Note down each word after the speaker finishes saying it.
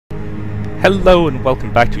Hello and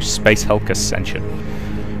welcome back to Space Hulk Ascension.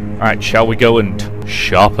 Alright, shall we go and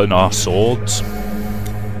sharpen our swords?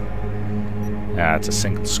 It's a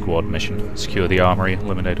single squad mission. Secure the armory,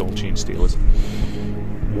 eliminate all gene stealers.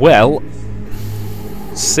 Well,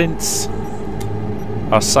 since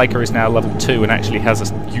our Psyker is now level 2 and actually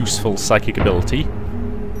has a useful psychic ability,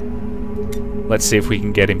 let's see if we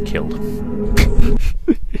can get him killed.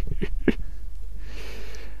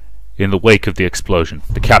 In the wake of the explosion,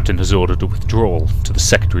 the captain has ordered a withdrawal to the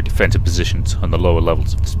secondary defensive positions on the lower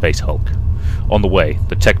levels of the Space Hulk. On the way,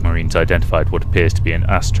 the Tech Marines identified what appears to be an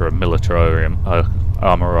Astra Militarium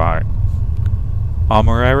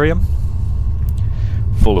armorarium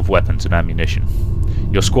full of weapons and ammunition.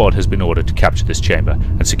 Your squad has been ordered to capture this chamber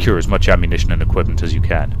and secure as much ammunition and equipment as you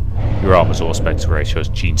can. Your armor's aspect ratio shows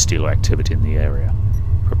gene stealer activity in the area.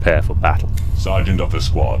 Prepare for battle. Sergeant of the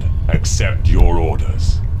squad, accept your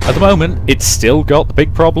orders. At the moment, it's still got the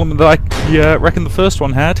big problem that I reckon the first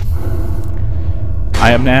one had. I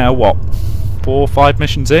am now, what, 4 or 5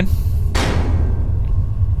 missions in?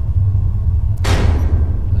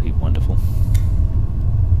 Bloody wonderful.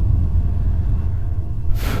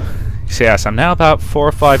 So yes, I'm now about 4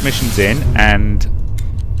 or 5 missions in, and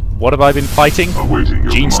what have I been fighting?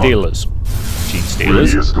 Gene stealers. Gene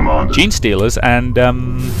stealers. Gene stealers and,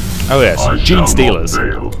 oh yes, gene stealers.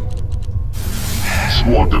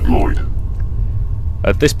 Squad deployed.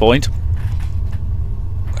 At this point,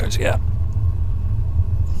 where's he at?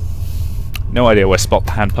 No idea where Spot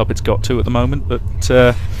the Hand Puppet's got to at the moment, but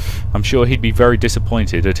I'm sure he'd be very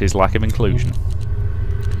disappointed at his lack of inclusion.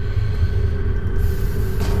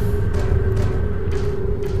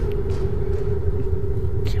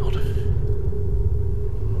 God.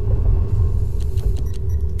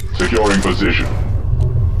 Securing position.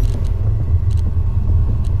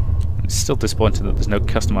 Still disappointed that there's no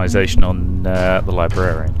customization on the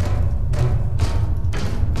librarian.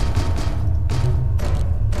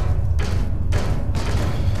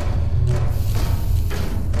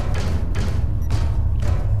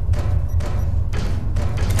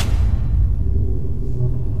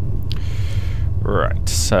 Right,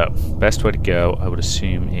 so best way to go, I would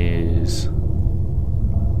assume, is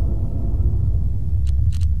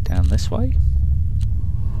down this way.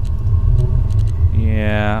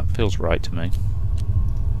 Yeah, feels right to me.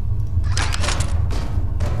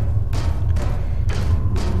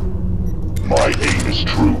 My aim is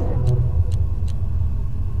true.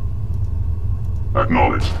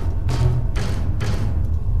 Acknowledged.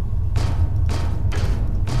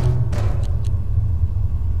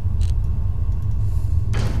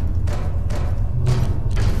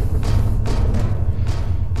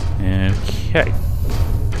 Okay.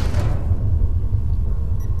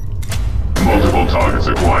 Multiple targets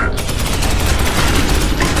acquired.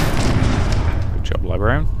 Good job,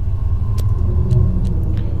 librarian.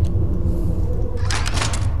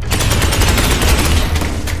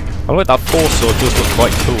 I like that force sword, does look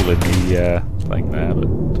quite cool in the thing there,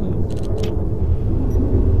 but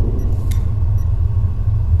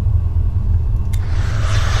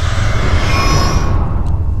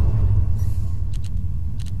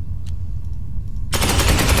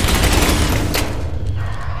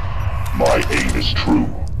my aim is true.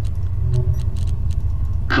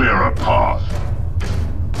 Clear a path.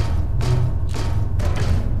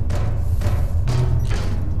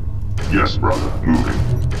 Yes, brother. Moving.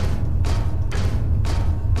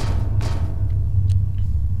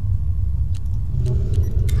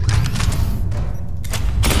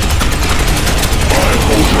 My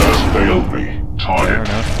culture has failed me. Target. fair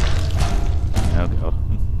enough. Oh god.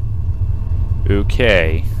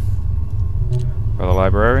 Okay. Brother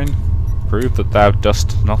librarian, prove that thou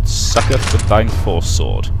dost not succor with thine force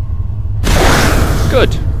sword.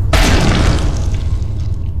 Good!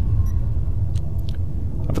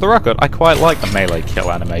 And for the record, I quite like the melee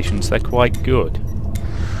kill animations, they're quite good.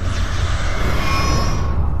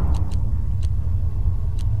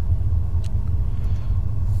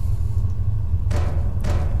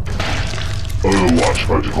 Overwatch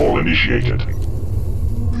protocol initiated.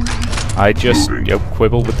 I just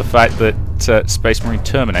quibble with the fact that Space Marine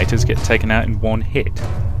Terminators get taken out in one hit,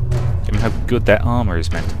 given how good their armour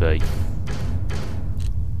is meant to be.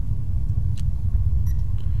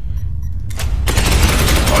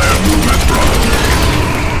 I have movement, brother.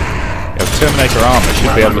 Terminator armour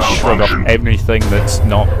should be able to shrug off anything that's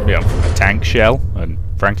not, a tank shell, and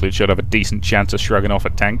frankly it should have a decent chance of shrugging off a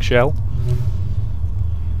tank shell.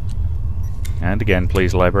 And again,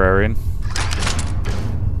 please, librarian.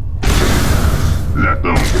 Let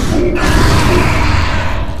them fall.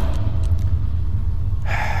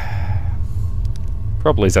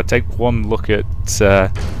 Probably is I'd take one look at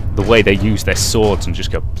the way they use their swords and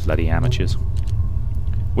just go, bloody amateurs.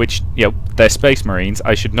 Which, you know, they're Space Marines.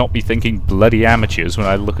 I should not be thinking bloody amateurs when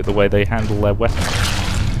I look at the way they handle their weapons.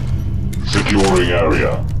 Securing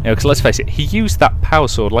area. You know, because let's face it, he used that power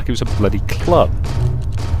sword like it was a bloody club.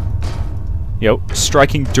 You know,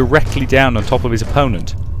 striking directly down on top of his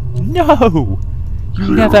opponent. No!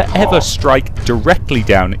 You never ever strike directly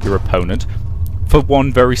down at your opponent for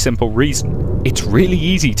one very simple reason. It's really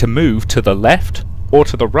easy to move to the left or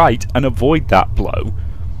to the right and avoid that blow,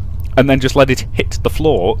 and then just let it hit the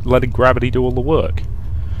floor, letting gravity do all the work.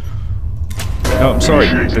 No, I'm sorry.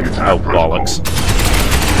 Oh, bollocks.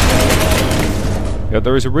 Yeah,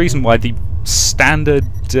 there is a reason why the standard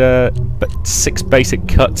 6 basic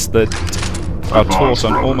cuts that are taught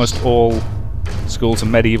on almost all schools of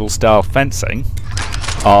medieval style fencing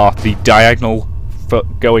are the diagonal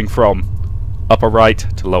going from upper right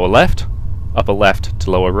to lower left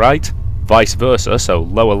to lower right, vice versa, so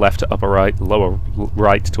lower left to upper right, lower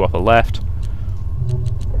right to upper left,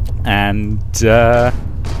 and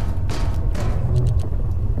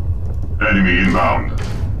enemy inbound.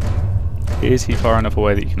 Is he far enough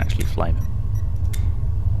away that you can actually flame him?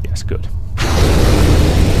 Yes, good.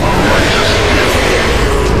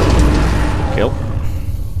 Kill.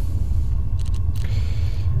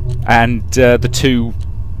 And the two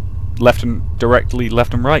left and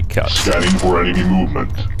right cuts. Scanning for enemy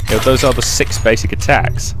movement. You know, those are the 6 basic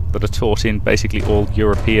attacks that are taught in basically all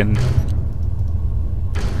European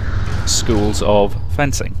schools of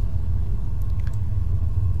fencing.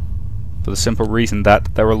 For the simple reason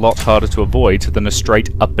that they're a lot harder to avoid than a straight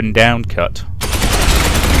up and down cut.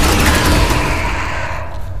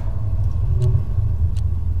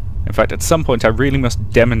 In fact, at some point I really must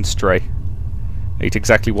demonstrate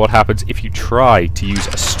exactly what happens if you try to use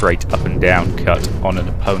a straight up and down cut on an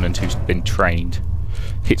opponent who's been trained.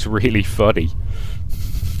 It's really funny.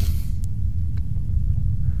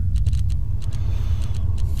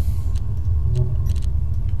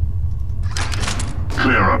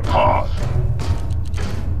 Clear a path.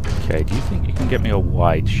 Okay, do you think you can get me a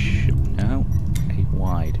wide shot? No, a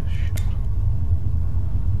wide shot.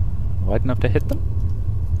 Wide enough to hit them?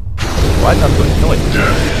 Wide enough to annoy them?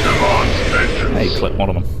 Death demands vengeance. Hey, clip one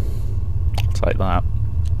of them. I'll take that.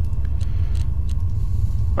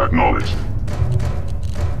 Acknowledged.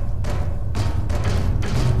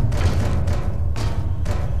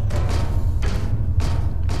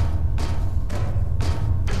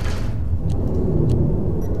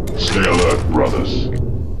 Stay alert, brothers.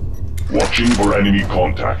 Watching for enemy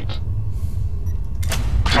contact.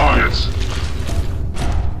 Targets!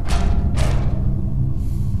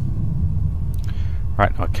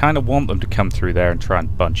 Right, now I kind of want them to come through there and try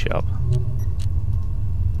and bunch up.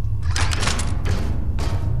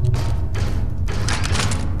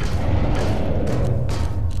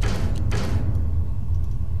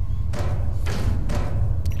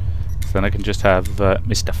 So then I can just have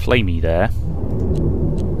Mr. Flamey there.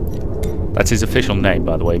 That's his official name,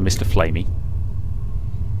 by the way, Mr. Flamey.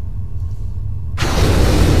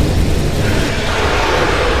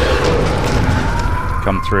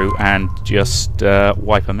 Come through and just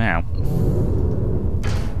wipe him out.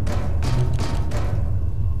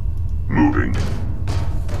 Moving.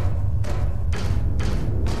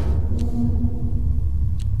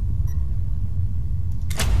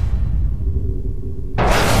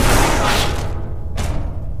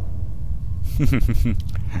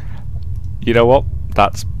 You know what?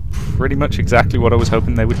 That's pretty much exactly what I was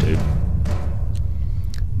hoping they would do.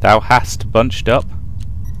 Thou hast bunched up.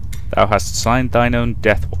 Thou hast signed thine own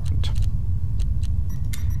death warrant.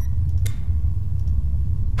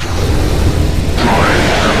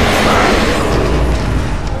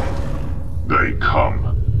 They come.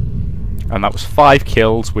 And that was 5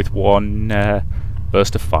 kills with 1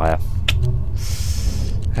 burst of fire.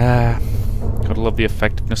 Gotta love the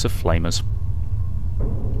effectiveness of flamers.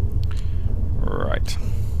 Right.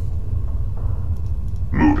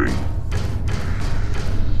 Moving.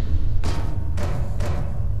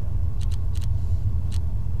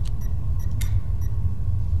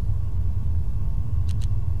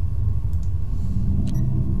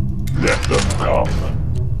 Let them come.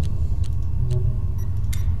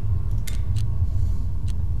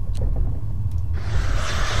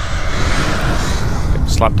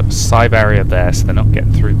 Slapped up a side barrier there, so they're not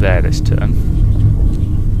getting through there this turn.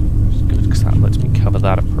 Which is good, because that lets me cover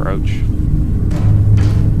that approach.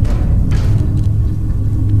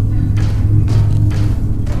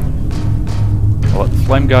 I'll let the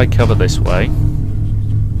flame guy cover this way.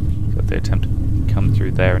 So if they attempt to come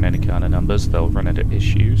through there in any kind of numbers, they'll run into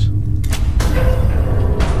issues.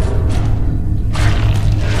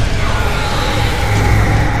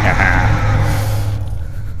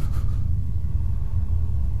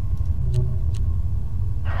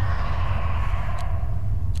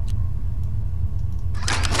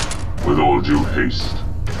 failed you haste.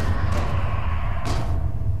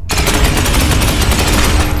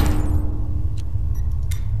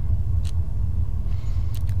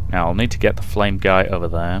 Now I'll need to get the flame guy over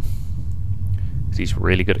there, because he's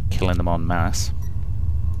really good at killing them en masse.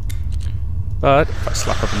 But if I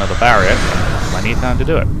slap up another barrier, plenty of time to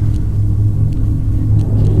do it.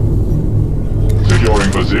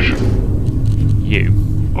 Securing position. You,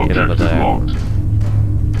 get over Objective there. locked.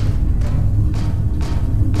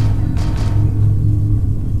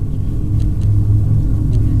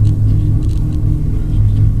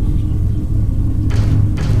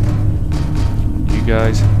 You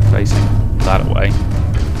guys facing that way,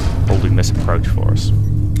 holding this approach for us.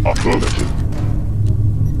 Affirmative.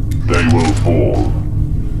 They will fall.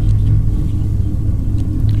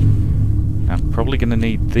 I'm probably going to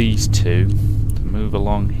need these two to move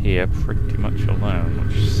along here pretty much alone,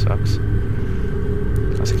 which sucks.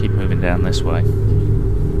 As I keep moving down this way.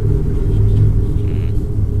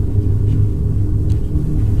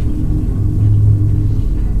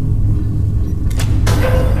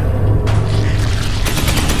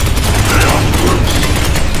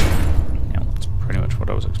 Yeah, that's pretty much what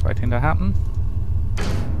I was expecting to happen.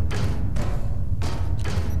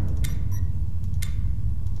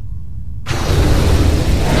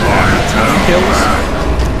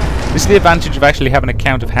 This is the advantage of actually having a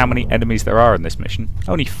count of how many enemies there are in this mission.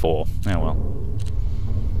 Only 4. Oh well.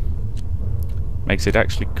 Makes it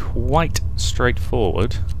actually quite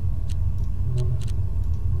straightforward.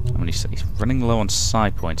 I mean, he's running low on psi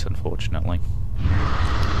points, unfortunately.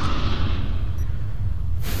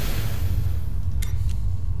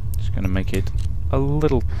 Just going to make it a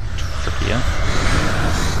little trickier.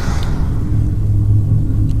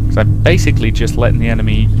 Because I'm basically just letting the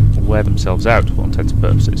enemy wear themselves out for all intents and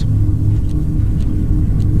purposes.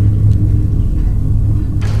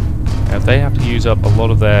 Now, if they have to use up a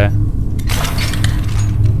lot of their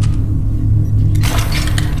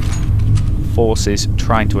forces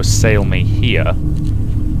trying to assail me here,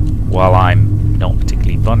 while I'm not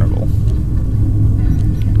particularly vulnerable,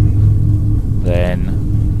 then...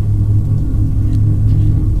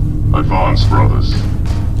 Advance, brothers.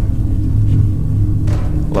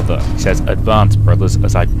 Love that. He says, "Advance, brothers,"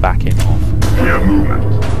 as I back him off. We have movement.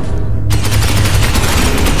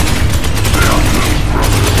 They are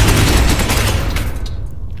brothers.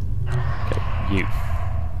 Okay, you.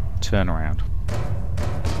 Turn around.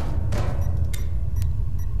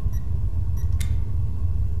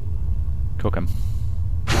 Cook him.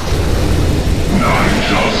 None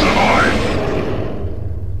shall survive.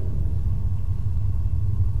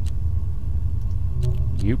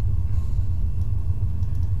 You.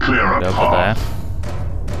 Clear a Get over there. path.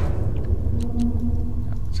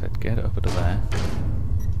 Said get over to there.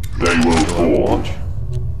 They will fall. Watch.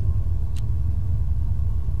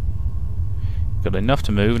 Got enough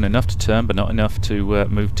to move and enough to turn, but not enough to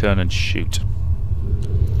move, turn, and shoot.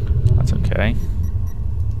 That's okay.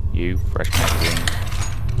 You, fresh magazine.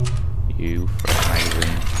 You, fresh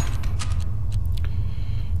magazine.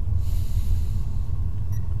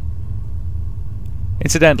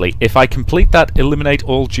 Incidentally, if I complete that eliminate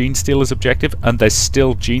all Gene Stealers objective and there's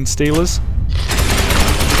still Gene Stealers,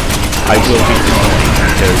 I will be annoyed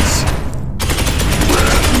because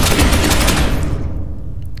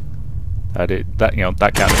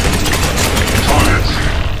that kind of thing.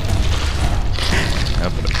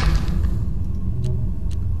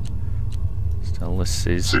 Still, this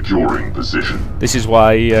is Securing position. This is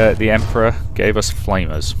why the Emperor gave us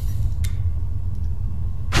flamers.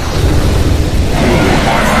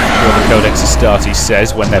 What the Codex Astartes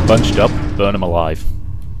says when they're bunched up, burn them alive.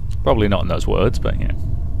 Probably not in those words, but yeah.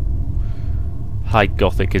 High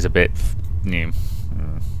Gothic is a bit new.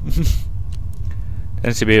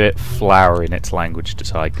 Tends to be a bit flowery in its language,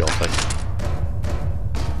 does High Gothic.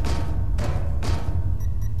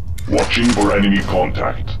 Watching for enemy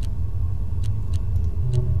contact.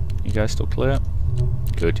 You guys still clear?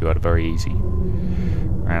 Good, you had a very easy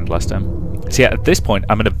round last time. So yeah, at this point,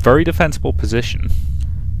 I'm in a very defensible position.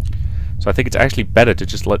 So I think it's actually better to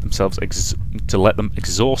just let them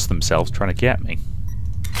exhaust themselves trying to get me.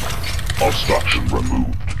 Obstruction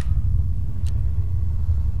removed.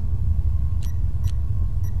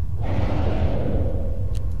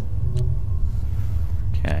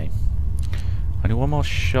 Okay. Only one more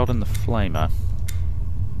shot in the flamer.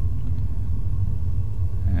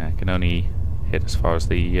 I can only hit as far as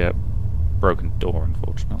the broken door,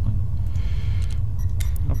 unfortunately.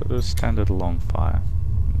 How about a standard long fire?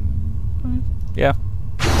 Yeah.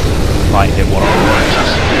 Might hit one.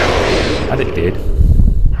 And it did.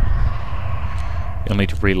 You'll need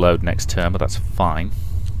to reload next turn, but that's fine.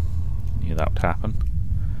 Knew that would happen.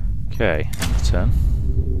 Okay, end of turn.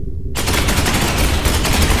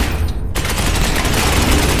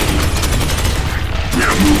 We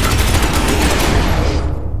are moving.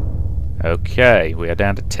 Okay, we are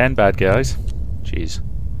down to 10 bad guys. Jeez.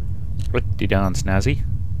 Pretty darn snazzy.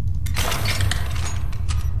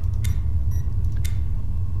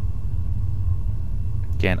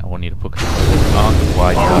 Again, I want you to put an arc of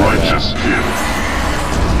wide Our righteous king.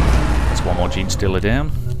 That's one more Gene Stealer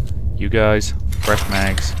down. You guys, fresh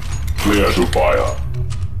mags. Clear to fire.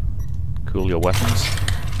 Cool your weapons.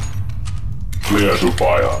 Clear to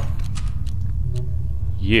fire.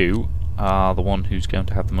 You are the one who's going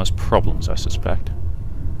to have the most problems, I suspect. So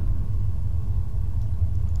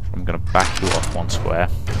I'm going to back you off one square.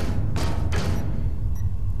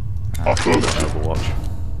 Affirmative. Overwatch.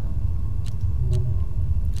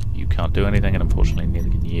 You can't do anything, and unfortunately neither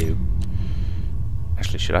can you.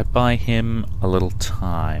 Actually, should I buy him a little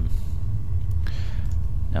time?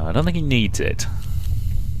 No, I don't think he needs it.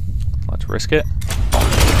 Let's risk it.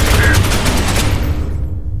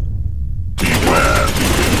 Beware.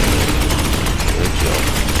 Good job.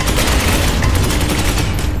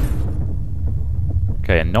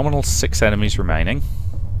 Okay, a nominal 6 enemies remaining.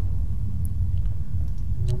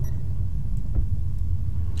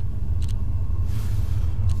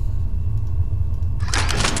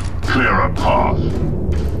 Clear a path.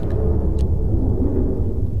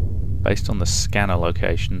 Based on the scanner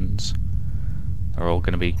locations, they're all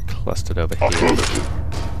going to be clustered over here. Affirmative.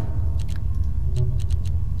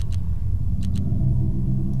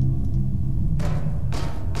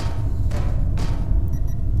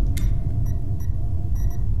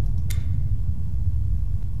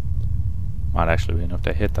 Might actually be enough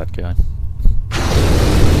to hit that guy.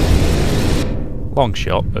 Long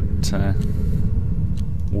shot, but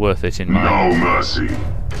worth it in my No mercy.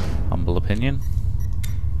 humble opinion.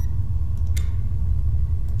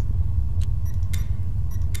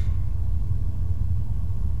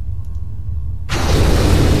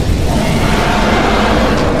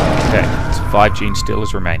 Okay, so 5 Gene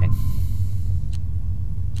Stealers remaining.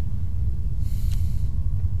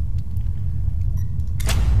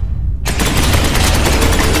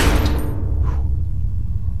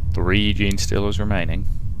 Three Gene Stealers remaining.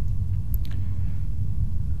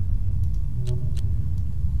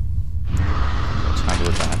 Let's handle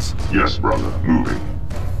advance. Yes, brother. Moving.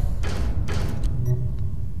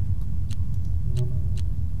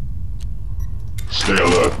 Stay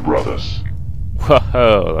alert, brothers.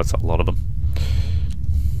 Whoa, that's a lot of them.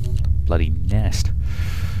 Bloody nest.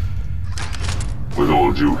 With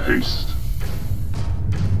all due haste.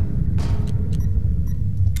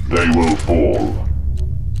 They will fall.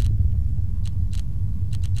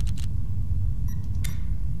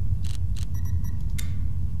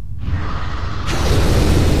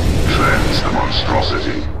 Cleanse the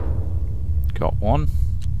monstrosity. Got one.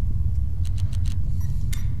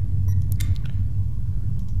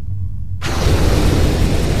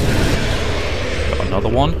 Got another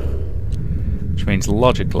one. Which means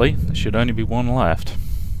logically there should only be one left.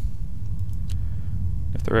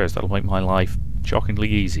 If there is, that'll make my life shockingly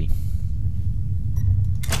easy.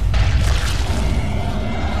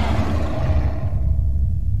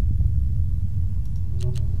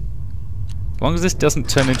 As long as this doesn't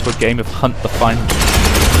turn into a game of Hunt the Final...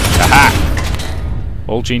 Aha!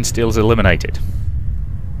 All Gene Stealers eliminated.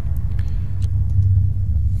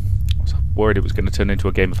 I was worried it was going to turn into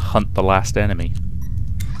a game of Hunt the Last Enemy.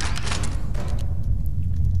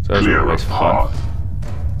 So those are Clear a always fun. path.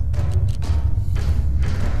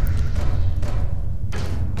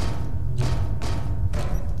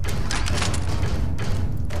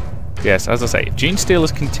 Yes, as I say, if Gene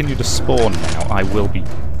Stealers continue to spawn now, I will be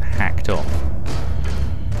hacked off.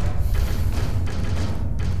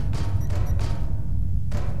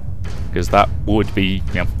 Because that would be,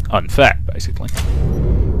 you know, unfair, basically.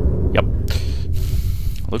 Yep.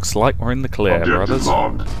 Looks like we're in the clear, Objective brothers.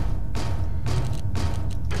 logged.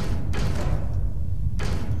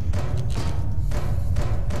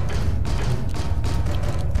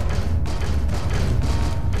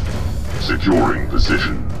 Securing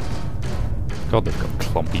position. God, they've got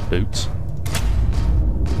clumpy boots.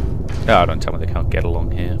 Oh, don't tell me they can't get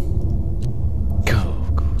along here. Oh,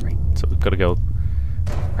 great. So we've got to go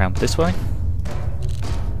around this way.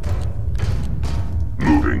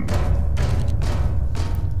 Moving.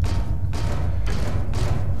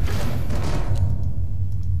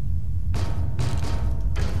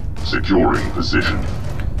 Securing position.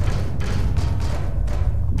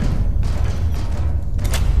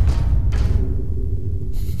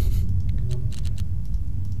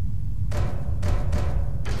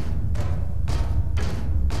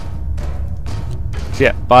 So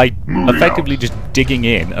yeah, by Moving effectively out. just digging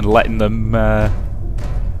in and letting them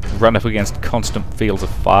run up against constant fields of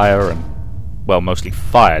fire and, well, mostly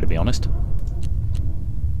fire, to be honest.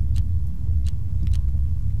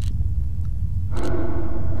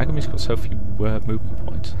 How come he's got so few movement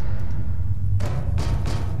points?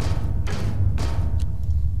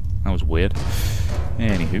 That was weird.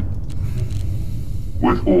 Anywho.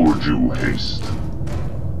 With all due haste.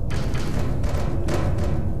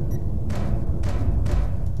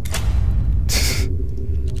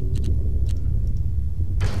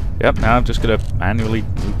 Yep, now I'm just going to manually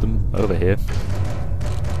move them over here.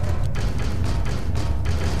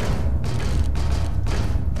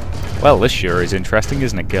 Well, this sure is interesting,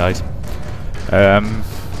 isn't it, guys?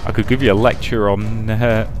 I could give you a lecture on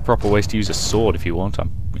proper ways to use a sword if you want. That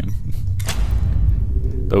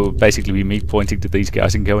would basically be me pointing to these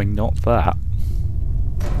guys and going, not that.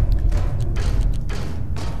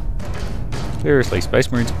 Seriously,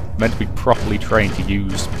 Space Marines are meant to be properly trained to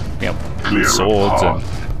use, swords and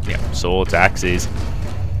swords, axes.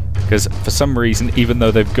 Because for some reason, even though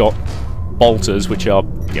they've got bolters, which are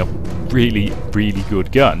really, really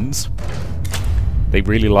good guns, they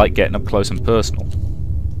really like getting up close and personal.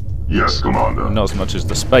 Yes, Commander. Not as much as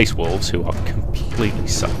the Space Wolves, who are completely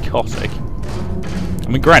psychotic. I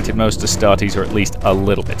mean, granted, most Astartes are at least a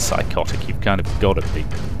little bit psychotic. You've kind of got to be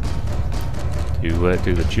to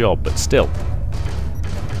do the job, but still.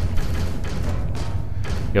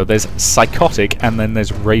 There's psychotic, and then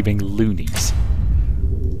there's raving loonies.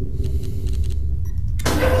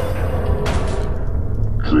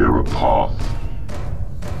 Clear a path.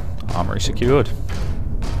 Armory secured.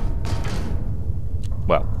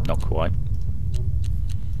 Well, not quite.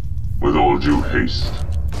 With all due haste.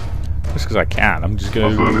 Just because I can, I'm just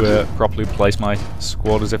going to properly place my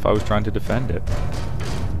squad as if I was trying to defend it.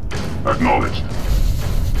 Acknowledged.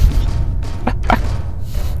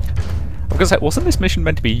 I was going to say, wasn't this mission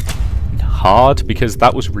meant to be hard? Because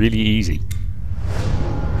that was really easy.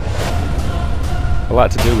 All I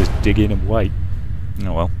had to do was dig in and wait.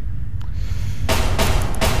 Oh well.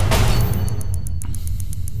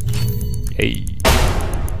 Hey.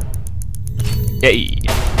 Hey.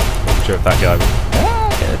 Not sure if that guy was...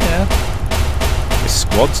 Yeah. This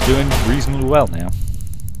squad's doing reasonably well now.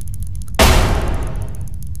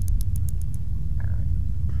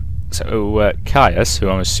 So, Caius, who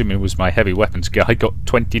I'm assuming was my heavy weapons guy, got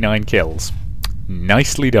 29 kills.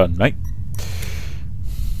 Nicely done, mate.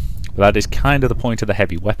 But that is kind of the point of the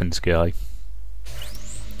heavy weapons guy.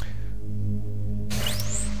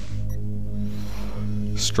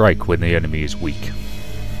 Strike when the enemy is weak.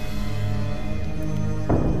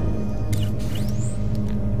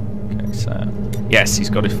 Okay, so... Yes, he's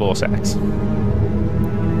got his force axe.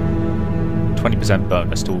 20%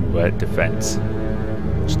 bonus to defense.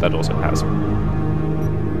 Which that also has.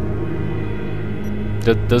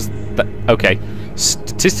 Does that... Okay.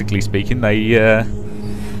 Statistically speaking, they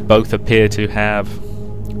both appear to have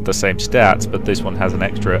the same stats, but this one has an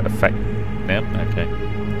extra effect. Yep, okay.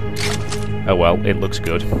 Oh well, it looks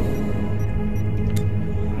good.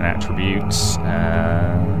 And attributes...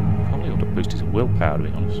 probably ought to boost his willpower, to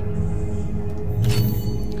be honest.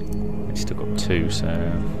 He's still got 2, so...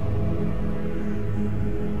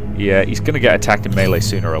 Yeah, he's going to get attacked in melee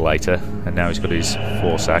sooner or later, and now he's got his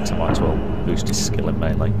force axe, I might as well boost his skill in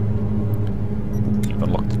melee. You've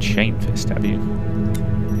unlocked the chain fist, have you?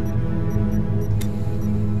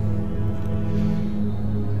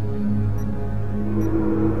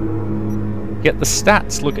 Yet the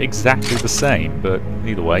stats look exactly the same, but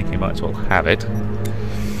either way, you might as well have it.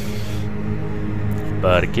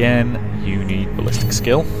 But again, you need ballistic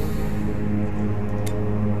skill.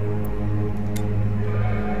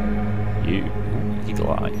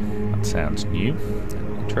 Eagle Eye. That sounds new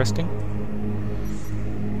and interesting.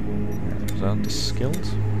 Those are the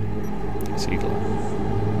skills. It's Eagle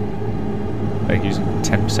Eye. They're using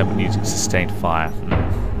 10% when using sustained fire.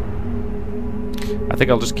 I think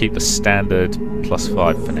I'll just keep the standard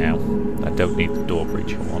 +5 for now. I don't need the door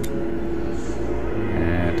breacher one.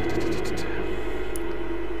 And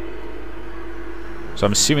so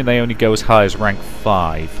I'm assuming they only go as high as rank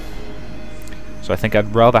 5. So I think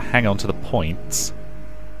I'd rather hang on to the points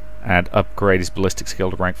and upgrade his ballistic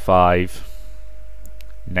skill to rank 5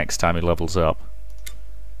 next time he levels up.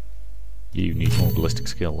 You need more ballistic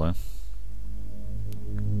skill though.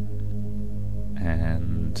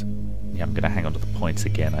 And yeah, I'm going to hang on to the points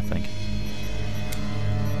again, I think.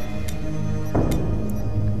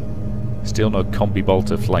 Still no combi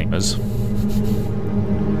bolter flamers,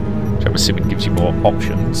 which I'm assuming gives you more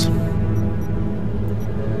options.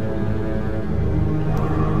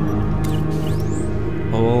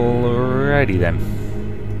 Alrighty then.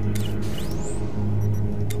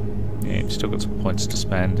 still got some points to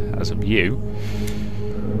spend as of you.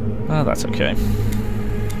 That's okay.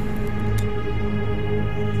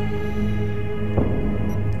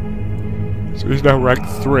 So he's now rank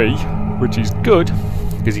 3, which is good,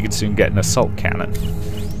 because he can soon get an assault cannon.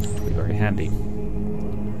 It'll be very handy.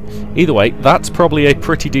 Either way, that's probably a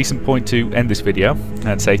pretty decent point to end this video,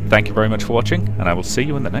 and say thank you very much for watching, and I will see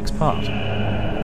you in the next part.